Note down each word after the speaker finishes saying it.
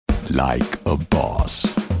like a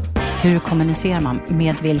boss. Hur kommunicerar man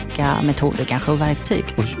med vilka metoder kanske och verktyg?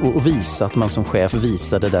 Och visa att man som chef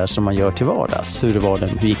visar det där som man gör till vardags.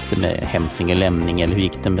 Hur gick det med hämtning och lämning, eller hur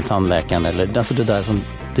gick det med tandläkaren, eller alltså det där som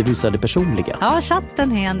det visar det personliga. Ja,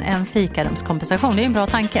 chatten är en fikarumskompensation. Det är en bra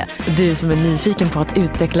tanke. Du som är nyfiken på att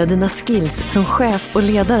utveckla dina skills som chef och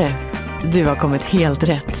ledare. Du har kommit helt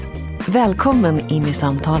rätt. Välkommen in i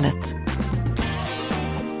samtalet.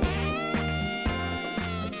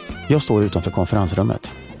 Jag står utanför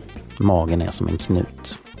konferensrummet. Magen är som en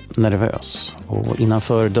knut. Nervös. Och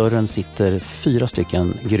innanför dörren sitter 4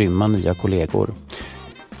 stycken grymma nya kollegor.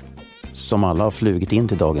 Som alla har flugit in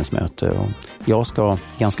till dagens möte. Och jag ska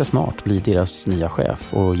ganska snart bli deras nya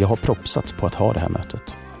chef. Och jag har propsat på att ha det här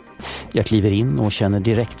mötet. Jag kliver in och känner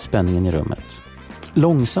direkt spänningen i rummet.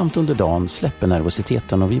 Långsamt under dagen släpper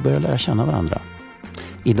nervositeten och vi börjar lära känna varandra.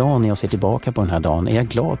 Idag när jag ser tillbaka på den här dagen är jag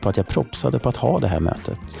glad på att jag propsade på att ha det här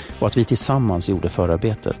mötet och att vi tillsammans gjorde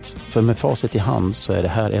förarbetet. För med facit i hand så är det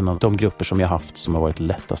här en av de grupper som jag haft som har varit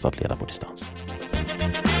lättast att leda på distans.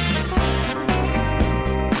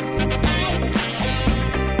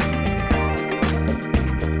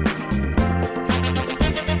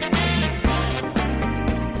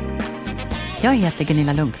 Jag heter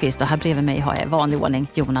Gunilla Lundqvist och här bredvid mig har jag i vanlig ordning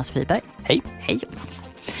Jonas Friberg. Hej! Hej Jonas!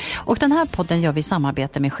 Och den här podden gör vi i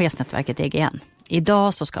samarbete med chefsnätverket EGN.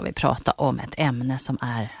 Idag så ska vi prata om ett ämne som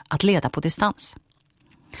är att leda på distans.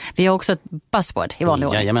 Vi har också ett buzzword i vanlig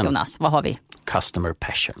ordning. Jonas, vad har vi? Customer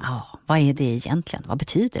passion. Ja, vad är det egentligen? Vad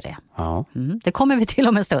betyder det? Ja. Det kommer vi till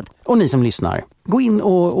om en stund. Och ni som lyssnar, gå in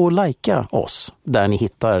och likea oss där ni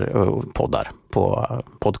hittar poddar på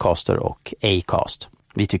Podcaster och Acast.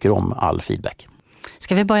 Vi tycker om all feedback.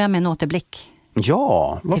 Ska vi börja med en återblick?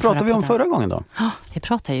 Ja, vad pratade vi om förra gången då? Vi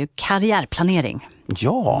pratade ju karriärplanering.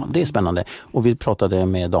 Ja, det är spännande. Och vi pratade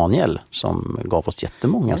med Daniel som gav oss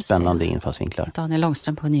jättemånga spännande infallsvinklar. Daniel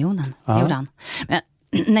Långström på Unionen, gjorde han. Men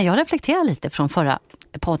när jag reflekterar lite från förra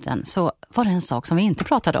podden så var det en sak som vi inte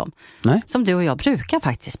pratade om. Nej. Som du och jag brukar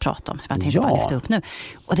faktiskt prata om, som jag tänkte bara lyfta upp nu.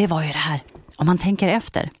 Och det var ju det här, om man tänker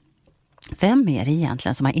efter. Vem är det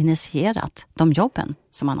egentligen som har initierat de jobben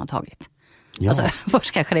som man har tagit? Ja. Alltså,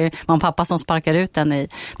 först kanske det är mamma och pappa som sparkar ut den i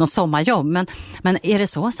något sommarjobb. Men är det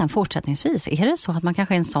så sen fortsättningsvis? Är det så att man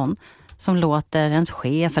kanske är en sån som låter ens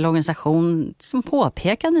chef eller organisation som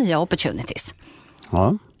påpekar nya opportunities?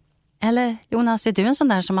 Ja. Eller Jonas, är du en sån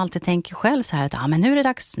där som alltid tänker själv så här att men nu är det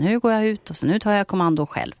dags, nu går jag ut och så nu tar jag kommando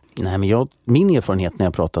själv? Nej, men min erfarenhet när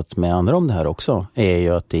jag pratat med andra om det här också är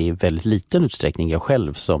ju att det är i väldigt liten utsträckning jag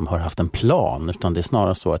själv som har haft en plan, utan det är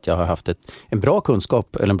snarare så att jag har haft en bra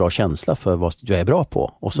kunskap eller en bra känsla för vad jag är bra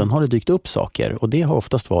på, och sen har det dykt upp saker, och det har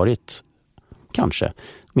oftast varit kanske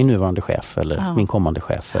min nuvarande chef eller min kommande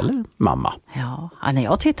chef eller mamma. Ja, när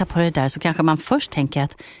jag tittar på det där så kanske man först tänker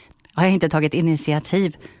att jag har inte tagit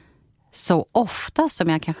initiativ så ofta som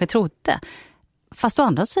jag kanske trodde. Fast å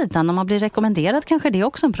andra sidan, om man blir rekommenderad kanske det är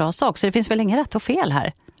också en bra sak. Så det finns väl ingen rätt och fel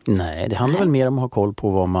här? Nej, det handlar väl mer om att ha koll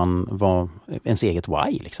på vad ens eget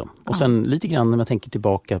why liksom. Och sen lite grann när jag tänker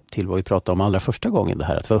tillbaka till vad vi pratade om allra första gången, det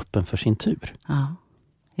här att vara öppen för sin tur. Ja,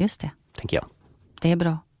 just det. Tänker jag. Det är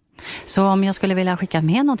bra. Så om jag skulle vilja skicka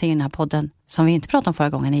med någonting i den här podden som vi inte pratade om förra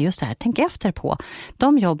gången är just det här. Tänk efter på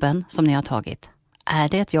de jobben som ni har tagit. Är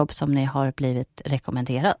det ett jobb som ni har blivit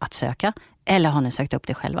rekommenderad att söka? Eller har ni sökt upp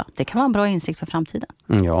det själva? Det kan vara en bra insikt för framtiden.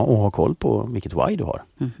 Ja, och ha koll på vilket why du har.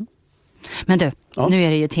 Mm-hmm. Men du, nu är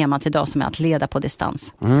det ju temat idag som är att leda på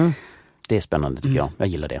distans. Det är spännande tycker jag. Jag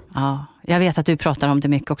gillar det. Ja, jag vet att du pratar om det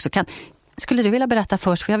mycket också. Skulle du vilja berätta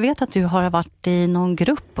först? För jag vet att du har varit i någon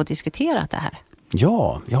grupp och diskuterat det här.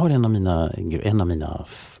 Ja, jag har en av mina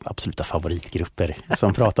absoluta favoritgrupper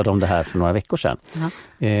som pratade om det här för några veckor sedan.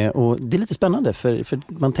 Och det är lite spännande för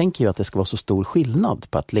man tänker ju att det ska vara så stor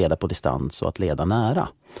skillnad på att leda på distans och att leda nära.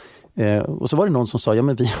 Och så var det någon som sa,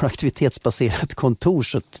 men vi har aktivitetsbaserat kontor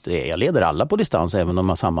så att jag leder alla på distans även om de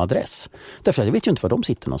har samma adress. Därför att jag vet ju inte var de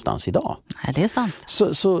sitter någonstans idag. Nej, det är sant.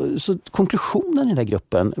 Så konklusionen i den här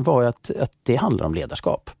gruppen var att det handlar om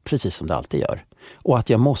ledarskap, precis som det alltid gör. Och att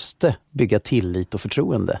jag måste bygga tillit och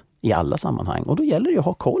förtroende i alla sammanhang. Och då gäller det att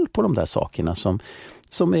ha koll på de där sakerna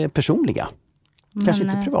som är personliga. Kanske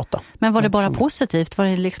inte privata. Men var det bara positivt? Var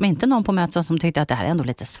det liksom inte någon på möten som tyckte att det här är ändå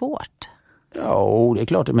lite svårt? Ja, det är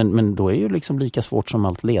klart. Men då är det ju liksom lika svårt som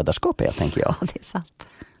allt ledarskap är, tänker jag. Ja, det är sant.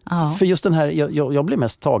 Ja. För just den här, jag blir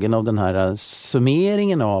mest tagen av den här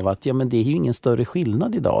summeringen av att men det är ju ingen större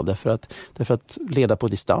skillnad idag. Därför att leda på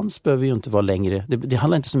distans behöver ju inte vara längre. Det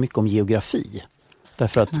handlar inte så mycket om geografi.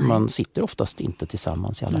 Därför att man sitter oftast inte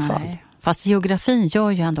tillsammans i alla fall. Fast geografin gör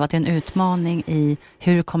ju ändå att det är en utmaning i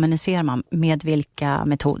hur kommunicerar man med vilka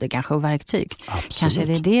metoder kanske och verktyg. Absolut. Kanske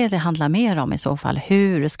är det handlar mer om i så fall.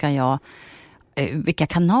 Vilka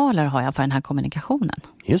kanaler har jag för den här kommunikationen?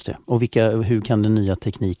 Just det. Och hur kan den nya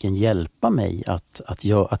tekniken hjälpa mig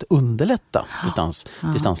att underlätta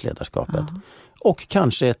distansledarskapet? Ja. Och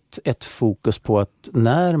kanske ett fokus på att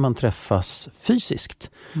när man träffas fysiskt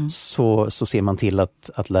så ser man till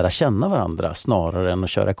att lära känna varandra snarare än att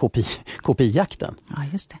köra kopijakten. Ja,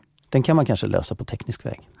 just det. Den kan man kanske lösa på teknisk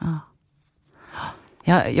väg.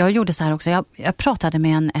 Ja. Jag gjorde så här också. Jag pratade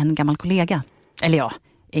med en gammal kollega. Eller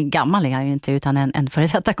gammal är jag ju inte utan en före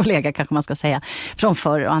detta kollega kanske man ska säga. Från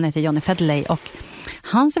förr och han heter Johnny Federley och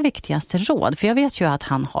hans viktigaste råd, för jag vet ju att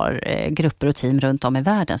han har grupper och team runt om i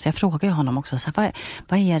världen så jag frågar ju honom också så här,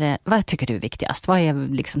 vad tycker du är viktigast? Vad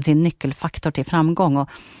är liksom din nyckelfaktor till framgång?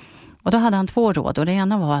 Och då hade han 2 råd och det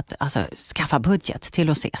ena var att skaffa budget till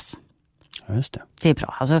att ses. Just det. Det är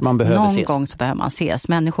bra. Alltså, någon gång så behöver man ses.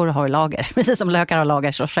 Människor har lager, precis som lökar har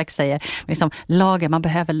lager, så Shrek säger. Liksom, lager, man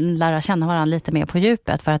behöver lära känna varandra lite mer på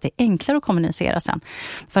djupet för att det är enklare att kommunicera sen.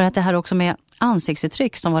 För att det här också med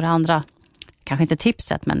ansiktsuttryck som var det andra, kanske inte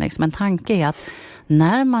tipset, men liksom en tanke är att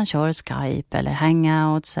när man kör Skype eller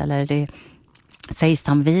Hangouts eller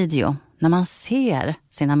FaceTime-video, när man ser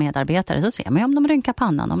sina medarbetare så ser man ju om de rynkar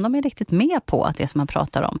pannan, om de är riktigt med på att det som man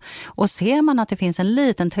pratar om. Och ser man att det finns en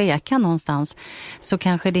liten tvekan någonstans så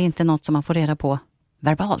kanske det inte är något som man får reda på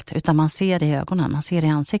verbalt, utan man ser det i ögonen, man ser det i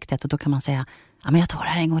ansiktet och då kan man säga, ja men jag tar det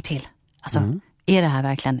här en gång till. Alltså, är det här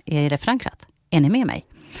verkligen, är det förankrat? Är ni med mig?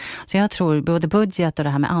 Så jag tror både budget och det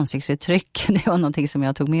här med ansiktsuttryck, det var någonting som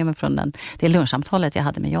jag tog med mig från det lunchsamtalet jag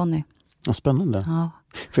hade med Johnny. Ja, spännande. Ja.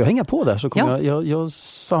 Får jag hänga på där så kom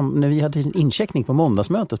när vi hade en incheckning på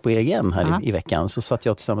måndagsmötet på EGM här i veckan så satt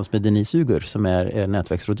jag tillsammans med Denise Ugur som är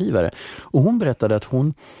nätverksrådgivare och hon berättade att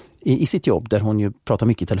hon i sitt jobb där hon ju pratar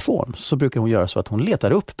mycket i telefon så brukar hon göra så att hon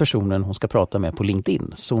letar upp personen hon ska prata med på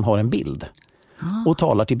LinkedIn så hon har en bild och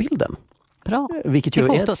talar till bilden. Bra. Vilket ju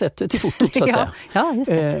är ett sätt till fotot så att säga. Ja,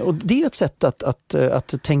 just det. Och det är ett sätt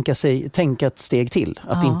att tänka ett steg till.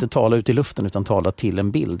 Att inte tala ut i luften utan tala till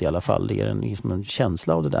en bild i alla fall. Det är liksom en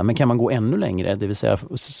känsla av det där. Men kan man gå ännu längre, det vill säga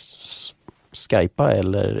Skypa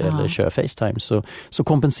eller köra FaceTime så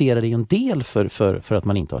kompenserar det en del för att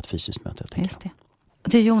man inte har ett fysiskt möte. Just det.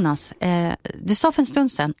 Du Jonas, du sa för en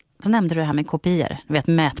stund sedan så nämnde du det här med kopior, du vet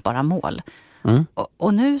mätbara mål.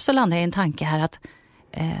 Och nu så landar jag i en tanke här att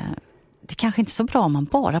det kanske inte är så bra om man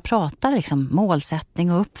bara pratar liksom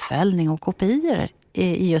målsättning och uppföljning och kopior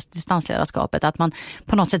i just distansledarskapet. Att man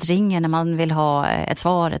på något sätt ringer när man vill ha ett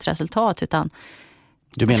svar, ett resultat. Utan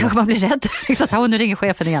kanske man blir rädd. Liksom så här, nu ringer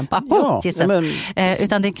chefen igen.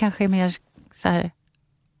 Utan det kanske är mer så här,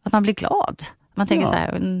 att man blir glad. Man tänker så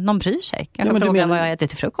här, någon bryr sig. Kanske frågar vad jag äter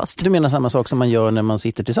till frukost. Du menar samma sak som man gör när man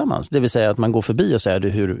sitter tillsammans. Det vill säga att man går förbi och säger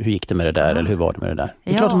hur gick det med det där eller hur var det med det där.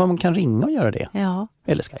 Det är klart att man kan ringa och göra det. Ja.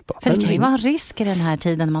 Eller Skype. För det kan ju vara en risk i den här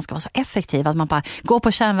tiden när man ska vara så effektiv att man bara går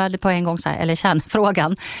på kärnvärdet på en gång så här, eller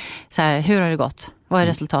kärnfrågan. Så här, hur har det gått? Vad är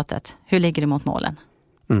resultatet? Hur ligger det mot målen?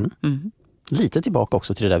 Lite tillbaka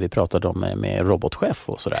också till det där vi pratade om med robotchef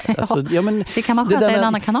och sådär. Det kan man sköta i en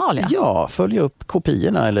annan kanal. Ja, följa upp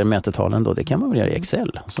kopiorna eller mätetalen då. Det kan man väl göra i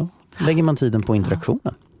Excel. Så lägger man tiden på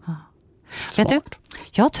interaktionen. Vet du,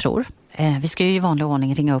 jag tror vi ska ju i vanlig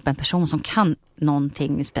ordning ringa upp en person som kan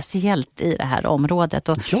någonting speciellt i det här området.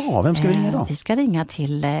 Och, vem ska vi ringa då? Vi ska ringa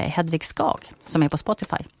till Hedvig Skag som är på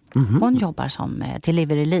Spotify. Hon jobbar som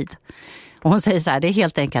delivery lead. Och hon säger så här, det är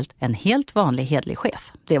helt enkelt en helt vanlig hedlig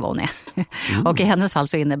chef. Det är vad hon är. Och i hennes fall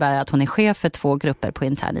så innebär det att hon är chef för 2 grupper på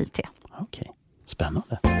intern IT. Okej,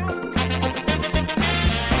 spännande.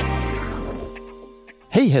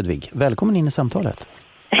 Hej Hedvig, välkommen in i samtalet.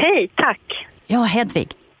 Hej, tack. Ja, Hedvig.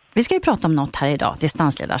 Vi ska ju prata om något här idag,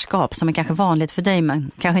 distansledarskap, som är kanske vanligt för dig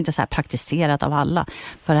men kanske inte så här praktiserat av alla.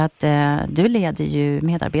 För att du leder ju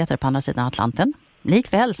medarbetare på andra sidan Atlanten,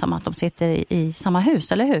 likväl som att de sitter i samma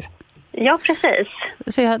hus, eller hur? Ja, precis.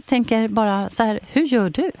 Så jag tänker bara så här, hur gör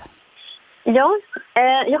du? Ja,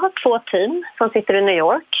 jag har 2 team som sitter i New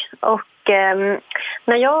York och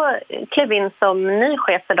när jag klev in som ny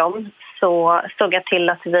chef för dem så såg jag till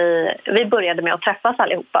att vi började med att träffas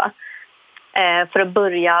allihopa för att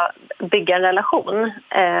börja bygga en relation.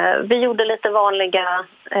 Vi gjorde lite vanliga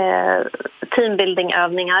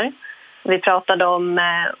teambuilding-övningar. Vi pratade om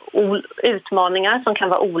utmaningar som kan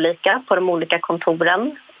vara olika på de olika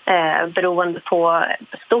kontoren. Beroende på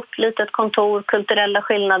stort, litet kontor, kulturella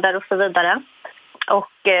skillnader och så vidare.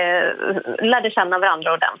 Och lärde känna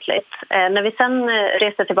varandra ordentligt. När vi sen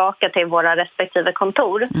reser tillbaka till våra respektive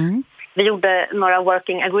kontor vi gjorde några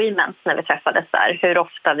working agreements när vi träffades där. Hur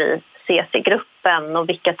ofta vi ses i gruppen och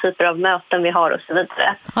vilka typer av möten vi har och så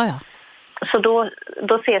vidare. Ah, ja. Så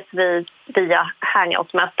då ses vi via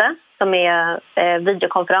Hangout-möte som är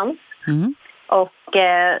videokonferens. Mm. Och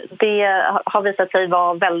det har visat sig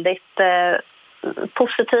vara väldigt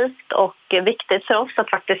positivt och viktigt för oss att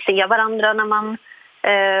faktiskt se varandra när man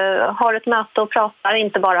har ett möte och pratar,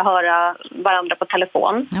 inte bara höra varandra på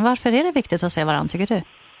telefon. Varför är det viktigt att se varandra, tycker du?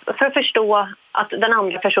 För att förstå att den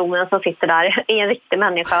andra personen som sitter där är en riktig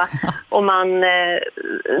människa. Och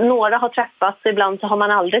några har träffats, ibland så har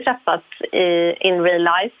man aldrig träffats in real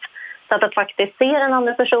life. Så att faktiskt se den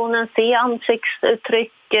andra personen, se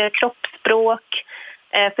ansiktsuttryck, kroppsspråk,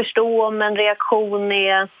 förstå om en reaktion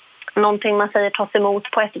är någonting man säger tas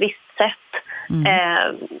emot på ett visst sätt.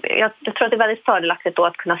 Jag tror att det är väldigt fördelaktigt då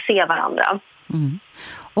att kunna se varandra. Mm.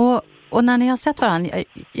 Och när ni har sett varandra,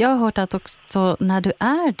 jag har hört att också när du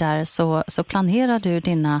är där så planerar du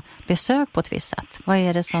dina besök på ett visst sätt. Vad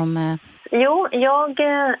är det som... Jo, jag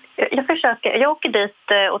åker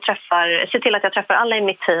dit och ser till att jag träffar alla i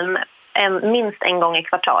mitt team minst en gång i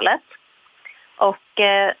kvartalet. Och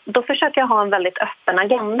då försöker jag ha en väldigt öppen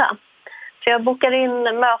agenda. Så jag bokar in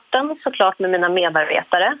möten såklart med mina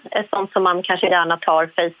medarbetare. Sånt som man kanske gärna tar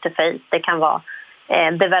face to face. Det kan vara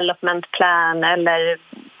development plan eller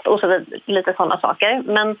och så vidare, lite sådana saker.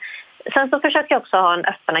 Men sen så försöker jag också ha en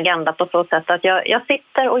öppen agenda på så sätt att jag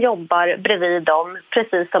sitter och jobbar bredvid dem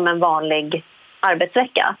precis som en vanlig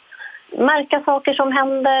arbetsvecka. Märka saker som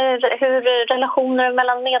händer, hur relationer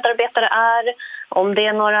mellan medarbetare är, om det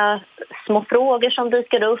är några små frågor som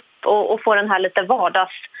dyker upp och få den här lite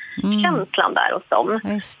vardagskänslan där hos dem.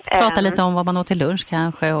 Visst. Prata lite om vad man åt till lunch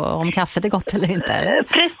kanske och om kaffet är gott eller inte. Eller?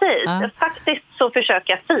 Precis. Ja. Faktiskt så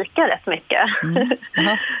försöker jag fika rätt mycket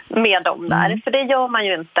med dem där. För det gör man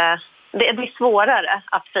ju inte. Det blir svårare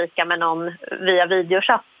att fika med någon via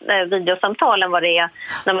videosamtal än vad det är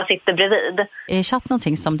när man sitter bredvid. Är chatt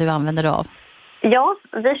någonting som du använder av? Ja,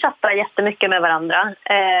 vi chattar jättemycket med varandra.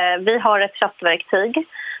 Vi har ett chattverktyg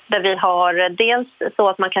där vi har dels så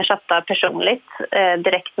att man kan chatta personligt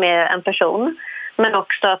direkt med en person. Men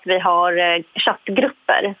också att vi har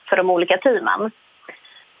chattgrupper för de olika teamen.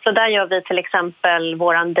 Så där gör vi till exempel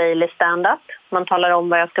våran daily stand-up. Man talar om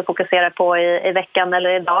vad jag ska fokusera på i veckan eller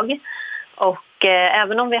idag. Och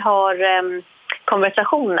även om vi har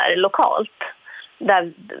konversationer lokalt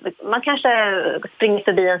där man kanske springer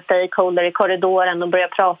förbi en stakeholder i korridoren och börjar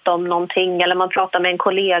prata om någonting eller man pratar med en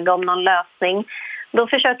kollega om någon lösning. Då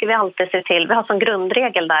försöker vi alltid se till, vi har som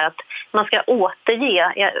grundregel där att man ska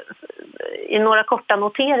återge i några korta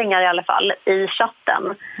noteringar i alla fall i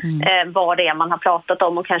chatten vad det är man har pratat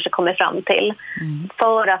om och kanske kommer fram till.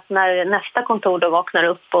 För att när nästa kontor då vaknar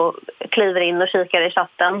upp och kliver in och kikar i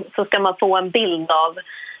chatten så ska man få en bild av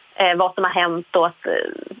vad som har hänt och att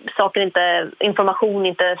information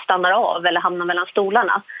inte stannar av eller hamnar mellan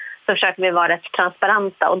stolarna. Så försöker vi vara rätt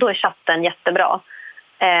transparenta och då är chatten jättebra.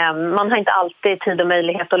 Man har inte alltid tid och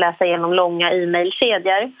möjlighet att läsa igenom långa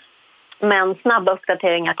e-mailkedjor. Men snabba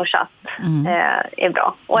uppdateringar på chatt är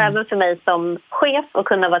bra. Och även för mig som chef att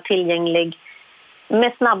kunna vara tillgänglig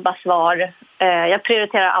med snabba svar. Jag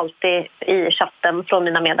prioriterar alltid i chatten från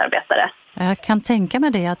mina medarbetare. Jag kan tänka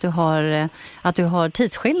mig det att du har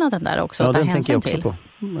tidsskillnaden där också. Ja, den tänker jag också på.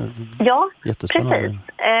 Ja, precis.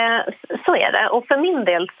 Så är det. Och för min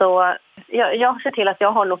del så jag ser till att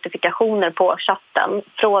jag har notifikationer på chatten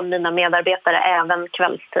från mina medarbetare även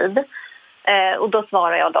kvällstid. Och då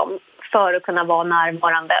svarar jag dem för att kunna vara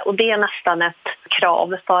närvarande. Och det är nästan ett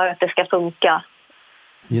krav för att det ska funka.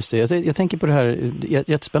 Just det, jag tänker på det här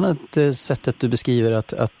jättespännande sättet du beskriver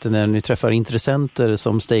att när ni träffar intressenter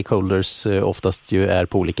som stakeholders oftast ju är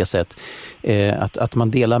på olika sätt, att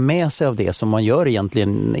man delar med sig av det som man gör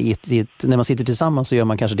egentligen när man sitter tillsammans så gör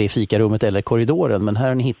man kanske det i fikarummet eller korridoren, men här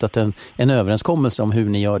har ni hittat en överenskommelse om hur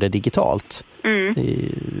ni gör det digitalt. Det är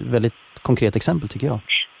ett väldigt konkret exempel tycker jag.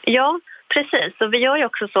 Ja, precis. Och vi gör ju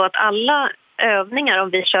också så att alla övningar, om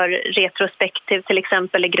vi kör retrospektiv till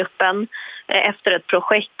exempel i gruppen efter ett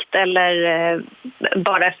projekt eller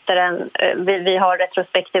bara efter vi har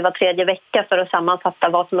retrospektiv var 3:e vecka för att sammanfatta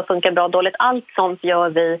vad som har funkat bra och dåligt. Allt sånt gör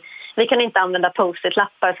vi. Vi kan inte använda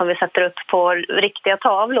post-it-lappar som vi sätter upp på riktiga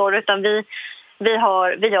tavlor utan vi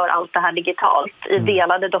gör allt det här digitalt i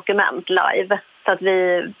delade dokument live. Så att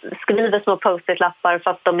vi skriver små post-it-lappar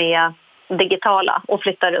för att de är digitala och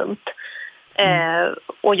flyttar runt.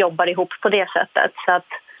 Och jobbar ihop på det sättet. Så att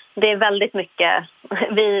det är väldigt mycket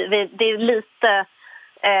det är lite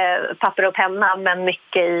papper och penna men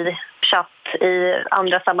mycket i chatt i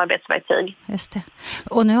andra samarbetsverktyg. Just det.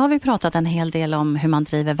 Och nu har vi pratat en hel del om hur man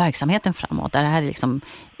driver verksamheten framåt. Det här är liksom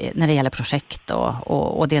när det gäller projekt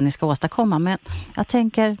och det ni ska åstadkomma. Men jag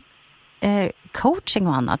tänker coaching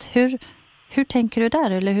och annat. Hur tänker du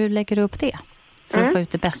där, eller hur lägger du upp det? För att få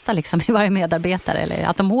ut det bästa liksom i varje medarbetare, eller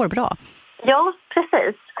att de mår bra. Ja,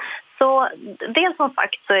 precis. Så dels som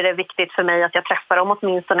sagt så är det viktigt för mig att jag träffar dem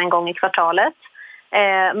åtminstone en gång i kvartalet.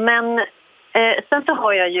 Men sen så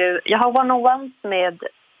har jag har one-on-one med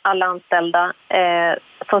alla anställda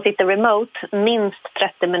som sitter remote minst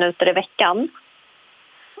 30 minuter i veckan.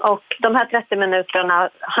 Och de här 30 minuterna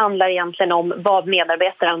handlar egentligen om vad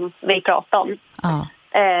medarbetaren vill prata om.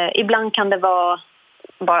 Ibland kan det vara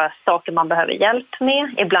bara saker man behöver hjälp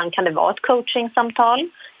med. Ibland kan det vara ett coachingsamtal.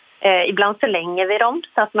 Ibland förlänger vi dem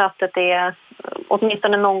så att mötet är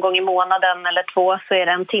åtminstone någon gång i månaden eller 2, så är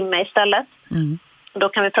det 1 timme istället. Då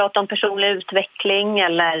kan vi prata om personlig utveckling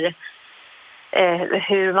eller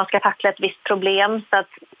hur man ska tackla ett visst problem. Så att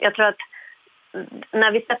jag tror att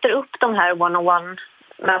när vi sätter upp de här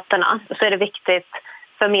one-on-one-mötena så är det viktigt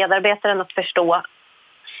för medarbetaren att förstå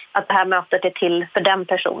att det här mötet är till för den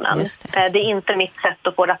personen. Det är inte mitt sätt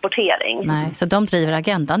att få rapportering. Nej, så de driver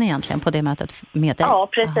agendan egentligen på det mötet med dig? Ja,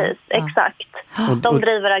 precis. Exakt. De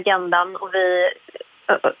driver agendan, och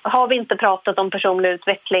har vi inte pratat om personlig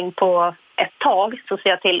utveckling på ett tag så ser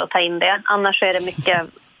jag till att ta in det. Annars är det mycket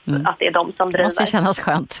att det är de som driver. Det måste kännas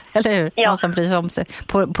skönt, eller hur? Ja. Någon som bryr sig om sig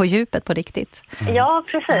på djupet, på riktigt. Ja,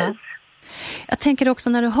 precis. Jag tänker också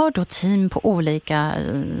när du har då team på olika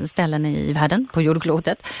ställen i världen, på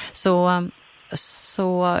jordklotet, så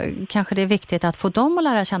kanske det är viktigt att få dem att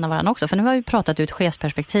lära känna varandra också. För nu har vi pratat ur ett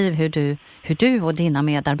chefsperspektiv hur du och dina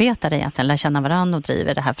medarbetare egentligen lär känna varandra och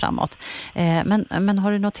driver det här framåt. Men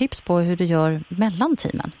har du något tips på hur du gör mellan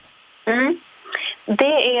teamen?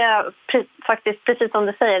 Det är faktiskt, precis som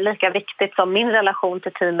du säger, lika viktigt som min relation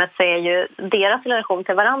till teamet, så är ju deras relation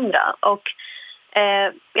till varandra. Och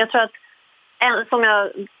jag tror att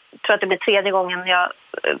det blir 3:e gången jag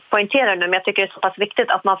poängterar nu, men jag tycker det är så pass viktigt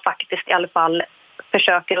att man faktiskt i alla fall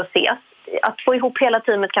försöker att ses. Att få ihop hela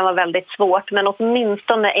teamet kan vara väldigt svårt, men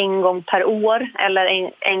åtminstone en gång per år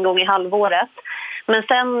eller en gång i halvåret. Men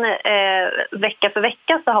sen vecka för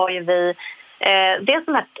vecka så har ju vi dels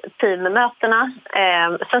de här teammötena,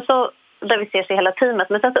 sen så där vi ses i hela teamet,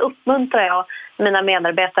 men sen så uppmuntrar jag mina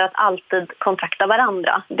medarbetare att alltid kontakta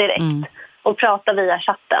varandra direkt och prata via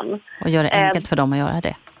chatten. Och göra det enkelt för dem att göra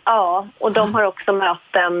det. Ja, och de har också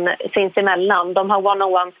möten sinsemellan. De har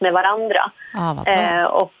one-on-ones med varandra.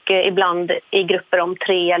 Och ibland i grupper om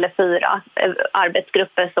 3 eller 4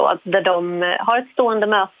 arbetsgrupper, så där de har ett stående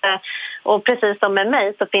möte. Och precis som med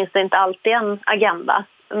mig så finns det inte alltid en agenda,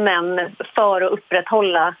 men för att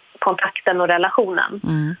upprätthålla kontakten och relationen.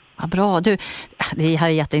 Ja, bra. Det här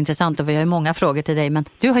är jätteintressant och vi har ju många frågor till dig, men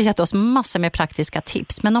du har gett oss massor med praktiska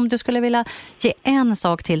tips. Men om du skulle vilja ge en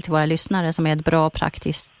sak till våra lyssnare som är ett bra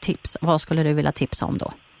praktiskt tips, vad skulle du vilja tipsa om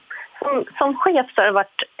då? Som chef så har det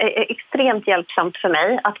varit extremt hjälpsamt för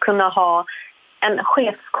mig att kunna ha en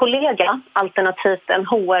chefskollega, alternativt en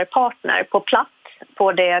HR-partner på plats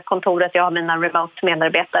på det kontoret jag har mina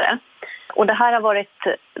remote-medarbetare. Och det här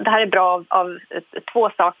är bra av 2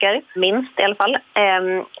 saker, minst i alla fall.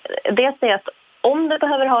 Dels är att om du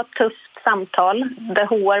behöver ha ett tufft samtal där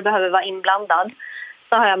HR behöver vara inblandad,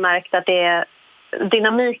 så har jag märkt att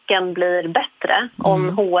dynamiken blir bättre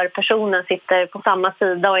om HR-personen sitter på samma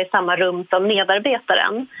sida och i samma rum som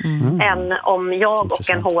medarbetaren än om jag och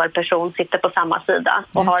en HR-person sitter på samma sida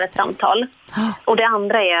och har ett samtal. Och det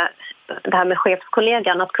andra är det här med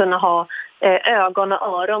chefskollegan, att kunna ha ögon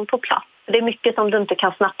och öron på plats. Det är mycket som du inte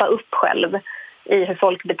kan snappa upp själv i hur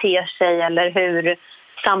folk beter sig eller hur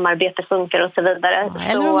samarbete funkar och så vidare. Ja,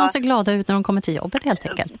 eller om de ser glada ut när de kommer till jobbet helt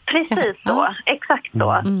enkelt. Precis så, exakt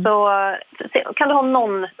så. Så kan du ha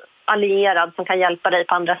någon allierad som kan hjälpa dig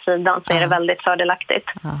på andra sidan, så är det väldigt fördelaktigt.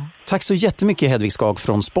 Tack så jättemycket Hedvig Skag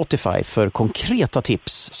från Spotify för konkreta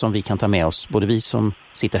tips som vi kan ta med oss, både vi som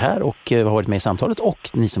sitter här och har varit med i samtalet och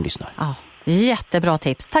ni som lyssnar. Jättebra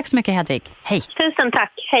tips. Tack så mycket Hedvig. Hej. Tusen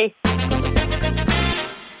tack. Hej.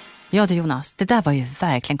 Ja du Jonas, det där var ju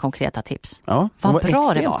verkligen konkreta tips. Ja, vad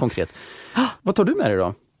bra det var. Konkret. Vad tar du med dig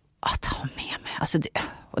då? Att ta med mig. Alltså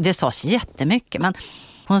det sades jättemycket, men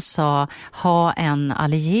Hon sa ha en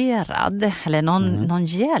allierad eller någon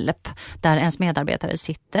hjälp där ens medarbetare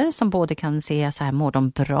sitter som både kan se så här, mår de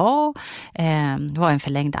bra, vad en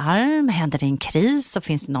förlängd arm, händer det en kris så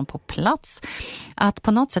finns det någon på plats. Att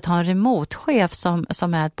på något sätt ha en remote-chef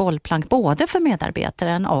som är ett bollplank både för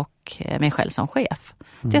medarbetaren och mig själv som chef.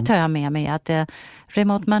 Det tar jag med mig, att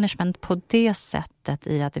remote management på det sättet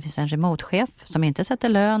i att det finns en remote-chef som inte sätter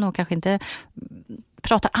lön och kanske inte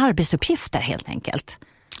pratar arbetsuppgifter helt enkelt.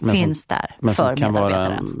 Finns där för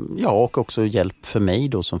medarbetaren. Och också hjälp för mig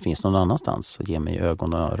då som finns någon annanstans och ge mig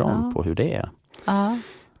ögon och öron på hur det är. Ja.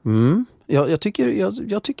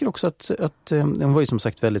 Jag tycker också att den var ju som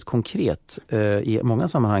sagt väldigt konkret i många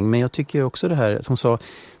sammanhang, men jag tycker också det här att hon sa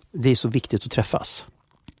det är så viktigt att träffas.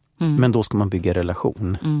 Men då ska man bygga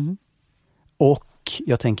relation. Och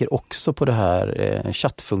jag tänker också på det här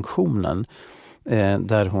chattfunktionen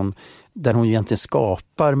där hon egentligen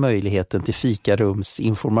skapar möjligheten till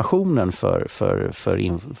fikarumsinformationen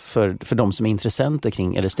för de som är intressenter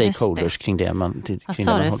kring, eller stakeholders kring det man... Vad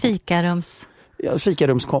sa du? Fikarums... Ja,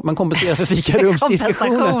 man kompenserar för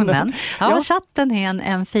fikarumsdiskussionen. Ja, chatten är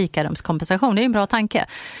en fikarumskompensation. Det är en bra tanke.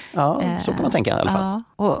 Ja, så kan man tänka i alla fall.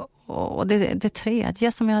 Ja, och det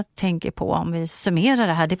tredje som jag tänker på om vi summerar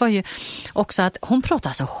det här, det var ju också att hon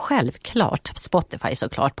pratar så självklart, Spotify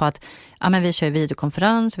såklart, på att men vi kör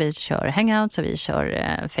videokonferens, vi kör hangouts och vi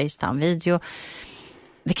kör FaceTime-video.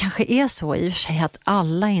 Det kanske är så i och för sig att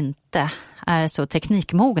alla inte är så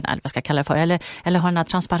teknikmogna, eller vad ska jag kalla det för, eller har den här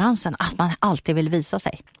transparensen att man alltid vill visa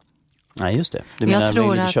sig. Nej, just det. Du menar att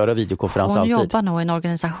man vill köra videokonferens alltid? Hon jobbar nog i en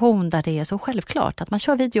organisation där det är så självklart att man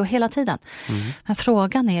kör video hela tiden. Men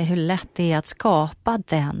frågan är hur lätt det är att skapa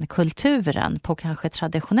den kulturen på kanske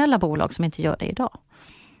traditionella bolag som inte gör det idag.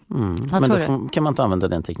 Men då kan man inte använda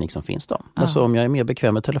den teknik som finns då. Alltså om jag är mer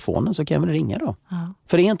bekväm med telefonen så kan jag väl ringa då.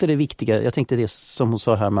 För det är inte det viktiga, jag tänkte det som hon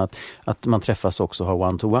sa här med att man träffas också och har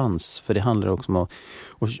one-to-ones. För det handlar också om att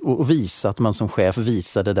visa att man som chef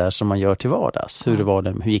visar det där som man gör till vardags.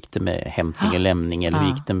 Hur gick det med hämtning eller lämning, eller hur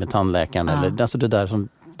gick det med tandläkaren, eller alltså det där som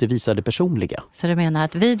det visar det personliga. Så du menar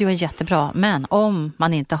att video är jättebra, men om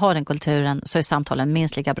man inte har den kulturen så är samtalen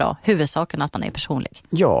minst lika bra. Huvudsaken att man är personlig.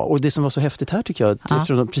 Ja, och det som var så häftigt här tycker jag,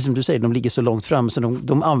 eftersom, precis som du säger, de ligger så långt fram så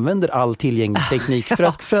de använder all tillgänglig teknik för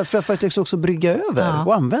att faktiskt också brygga över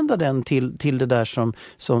och använda den till det där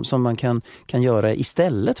som man kan göra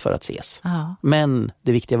istället för att ses. Men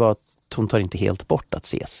det viktiga var att hon tar inte helt bort att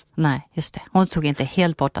ses. Nej, just det. Hon tog inte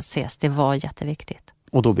helt bort att ses. Det var jätteviktigt.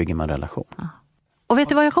 Och då bygger man relation. Och vet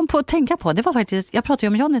du vad jag kom på att tänka på? Det var faktiskt, jag pratade ju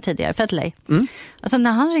om Johnny tidigare, Fedley. Alltså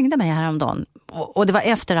när han ringde mig häromdagen, och det var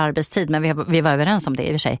efter arbetstid, men vi var överens om det i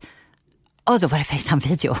och för sig. Och då var det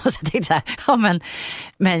FaceTime-video. Och så tänkte jag så här,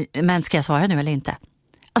 men ska jag svara nu eller inte?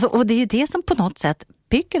 Alltså, och det är ju det som på något sätt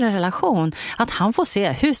bygger en relation. Att han får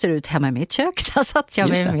se hur ser det ut hemma i mitt kök. Där satt jag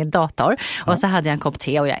med min dator. Och så hade jag en kopp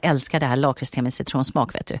te och jag älskar det här lakritste med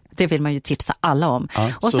citronsmak, vet du. Det vill man ju tipsa alla om.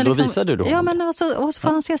 Och så då visar du då? Ja, men och så får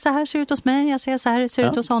han se så här ser ut hos mig. Jag ser så här ser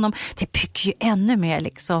ut hos honom. Det bygger ju ännu mer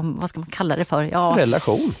liksom, vad ska man kalla det för? Ja.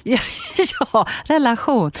 Relation. Ja,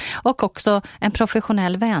 relation. Och också en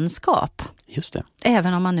professionell vänskap. Just det.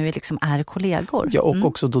 Även om man nu liksom är kollegor. Ja, och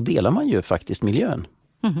också då delar man ju faktiskt miljön.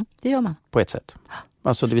 Det gör man. På ett sätt.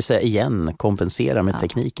 Alltså det vill säga igen kompensera med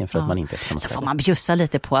tekniken för att man inte är på samma ställe. Så får man bjussa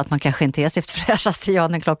lite på att man kanske inte är sitt fräschast till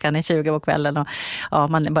när klockan är 20 på kvällen och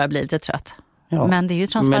man börjar bli lite trött. Ja. Men det är ju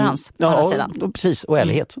transparens på andra sidan. Precis, och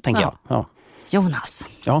ärlighet tänker jag. Ja. Jonas,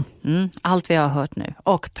 allt vi har hört nu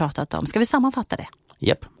och pratat om, ska vi sammanfatta det?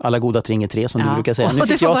 Japp, alla goda ringer 3 som du brukar säga. Nu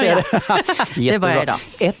fick jag säga det. Det börjar idag.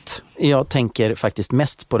 Jag tänker faktiskt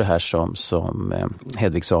mest på det här som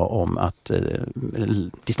Hedvig sa om att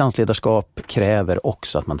distansledarskap kräver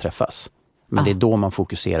också att man träffas. Men det är då man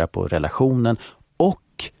fokuserar på relationen och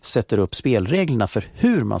sätter upp spelreglerna för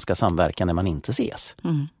hur man ska samverka när man inte ses.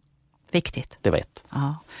 Viktigt. Det var ett.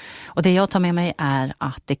 Ja. Och det jag tar med mig är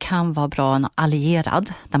att det kan vara bra en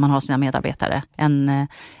allierad där man har sina medarbetare.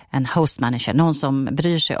 En host manager, någon som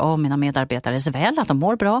bryr sig om mina medarbetares väl, att de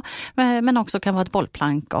mår bra. Men också kan vara ett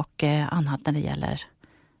bollplank och annat när det gäller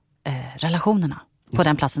relationerna på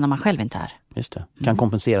den platsen där man själv inte är. Just det. Kan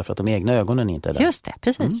kompensera för att de egna ögonen inte är där. Just det,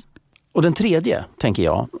 precis. Och den tredje, tänker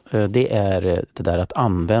jag, det är det där att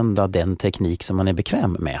använda den teknik som man är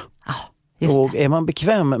bekväm med. Och är man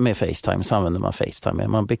bekväm med FaceTime så använder man FaceTime. Är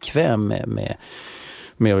man bekväm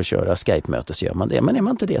med att köra Skype-möte så gör man det. Men är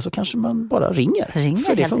man inte det så kanske man bara ringer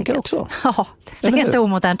för det funkar också. Ja, det är inte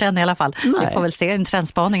omodernt än i alla fall. Nej. Vi får väl se en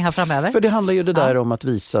trendspaning här framöver. För det handlar ju det där om att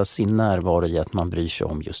visa sin närvaro i att man bryr sig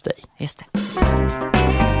om just dig. Just det.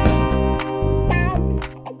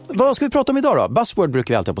 Vad ska vi prata om idag då? Buzzword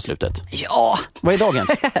brukar vi alltid ha på slutet. Ja! Vad är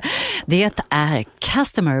dagens? Det är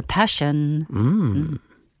customer passion.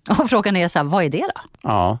 Och frågan är så här, vad är det då?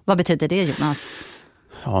 Ja. Vad betyder det, Jonas?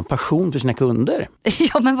 Ja, en passion för sina kunder.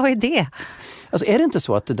 Ja, men vad är det? Alltså är det inte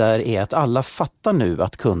så att det där är att alla fattar nu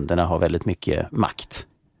att kunderna har väldigt mycket makt?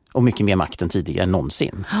 Och mycket mer makt än tidigare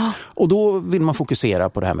någonsin. Och då vill man fokusera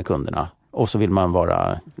på det här med kunderna. Och så vill man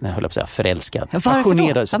vara, jag höll på att säga, förälskad.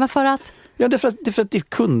 Varför då? Ja, men för att... Ja, det är för att det är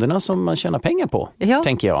kunderna som man tjänar pengar på,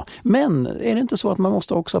 tänker jag. Men är det inte så att man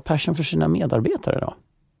måste också ha passion för sina medarbetare då?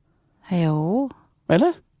 Jo.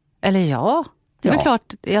 Eller ja. Det är väl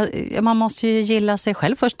klart, man måste ju gilla sig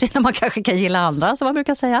själv först innan man kanske kan gilla andra, som man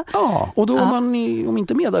brukar säga. Ja, och då om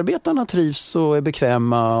inte medarbetarna trivs och är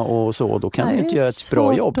bekväma och så, då kan man ju inte göra ett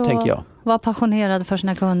bra jobb, tänker jag. Vara passionerad för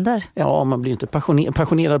sina kunder. Ja, man blir inte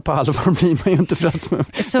passionerad på allvar blir man ju inte för att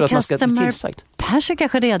man ska bli tillsagt. Kanske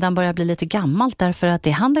redan börjar bli lite gammalt, därför att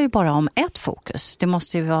det handlar ju bara om ett fokus. Det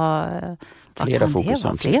måste ju vara...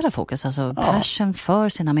 Flera fokus, alltså passion för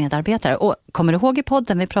sina medarbetare. Och kommer du ihåg i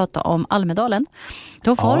podden vi pratade om Almedalen?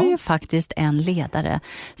 Då var det ju faktiskt en ledare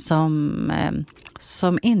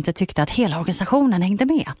som inte tyckte att hela organisationen hängde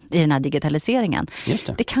med i den här digitaliseringen. Just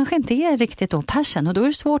det. Det kanske inte är riktigt då passion, och då är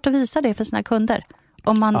det svårt att visa det för sina kunder.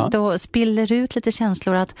 Om man då spiller ut lite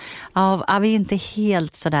känslor att vi är inte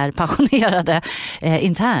helt sådär passionerade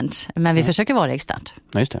internt, men vi försöker vara externt.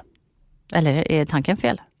 Ja, just det. Eller är tanken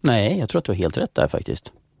fel? Nej, jag tror att du har helt rätt där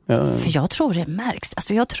faktiskt. För jag tror det märks.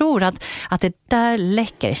 Alltså jag tror att det där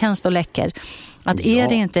läcker, känslor läcker. Att är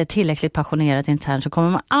det inte tillräckligt passionerat internt så kommer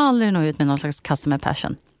man aldrig nå ut med någon slags customer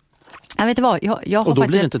passion. Jag vet inte vad. Jag och då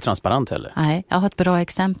blir det inte transparent heller. Nej, jag har ett bra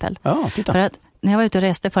exempel. Ja, titta. För att när jag var ute och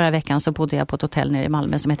reste förra veckan så bodde jag på ett hotell nere i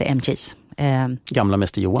Malmö som heter MG's. Gamla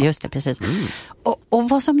Mäster Johan. Just det, precis. Och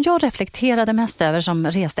vad som jag reflekterade mest över som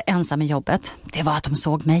reste ensam i jobbet, det var att de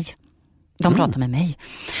såg mig. De pratade med mig.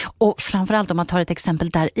 Och framförallt om man tar ett exempel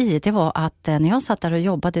där i, det var att när jag satt där och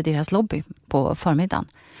jobbade i deras lobby på förmiddagen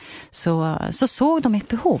så såg de mitt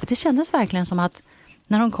behov. Det kändes verkligen som att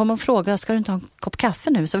när de kom och frågade, ska du inte ha en kopp kaffe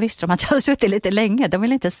nu? Så visste de att jag hade suttit lite länge. De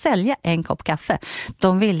ville inte sälja en kopp kaffe.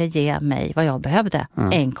 De ville ge mig vad jag behövde,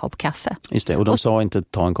 en kopp kaffe. Just det, och de sa inte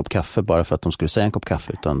ta en kopp kaffe bara för att de skulle säga en kopp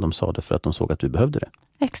kaffe, utan de sa det för att de såg att du behövde det.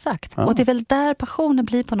 Exakt, och det är väl där passionen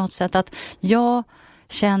blir på något sätt, att jag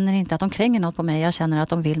känner inte att de kränger något på mig. Jag känner att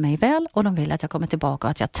de vill mig väl och de vill att jag kommer tillbaka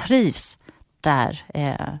och att jag trivs där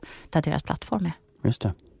deras plattform är. Just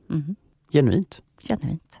det. Genuint.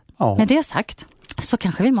 Ja. Med det sagt så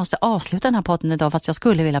kanske vi måste avsluta den här podden idag, fast jag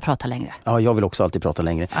skulle vilja prata längre. Ja, jag vill också alltid prata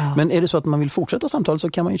längre. Ja. Men är det så att man vill fortsätta samtalet så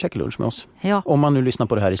kan man ju käka lunch med oss. Ja. Om man nu lyssnar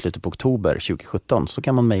på det här i slutet på oktober 2017 så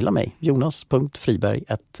kan man mejla mig,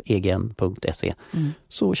 jonas.friberg@egn.se.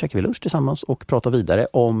 Så käkar vi lunch tillsammans och pratar vidare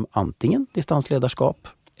om antingen distansledarskap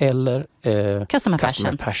eller customer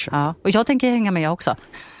passion. Ja. Och jag tänker hänga med också.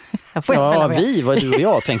 Vad du och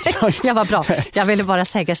jag tänkte jag. Ja, vad bra. Jag ville bara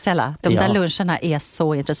säkerställa. De där luncherna är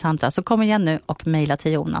så intressanta. Så kom igen nu och mejla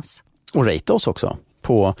till Jonas. Och rate oss också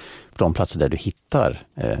på de platser där du hittar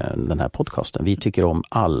den här podcasten. Vi tycker om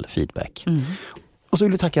all feedback. Och så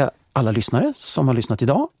vill vi tacka alla lyssnare som har lyssnat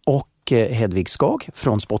idag och Hedvig Skag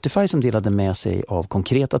från Spotify som delade med sig av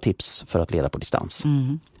konkreta tips för att leda på distans.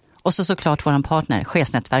 Och så såklart vår partner,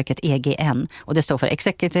 chefsnätverket EGN. Och det står för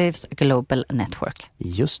Executives Global Network.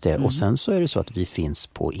 Just det. Och sen så är det så att vi finns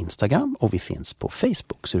på Instagram och vi finns på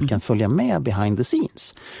Facebook. Så du kan följa med behind the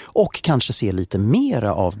scenes. Och kanske se lite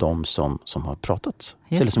mera av dem som har pratat.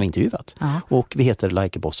 Eller som intervjuat. Och vi heter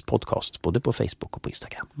Like a Boss Podcast. Både på Facebook och på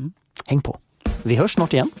Instagram. Häng på. Vi hörs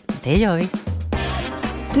snart igen. Det gör vi.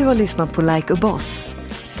 Du har lyssnat på Like a Boss.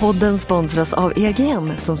 Podden sponsras av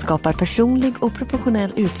EGN som skapar personlig och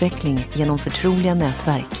professionell utveckling genom förtroliga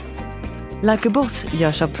nätverk. Like a Boss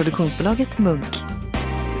görs av produktionsbolaget Munk.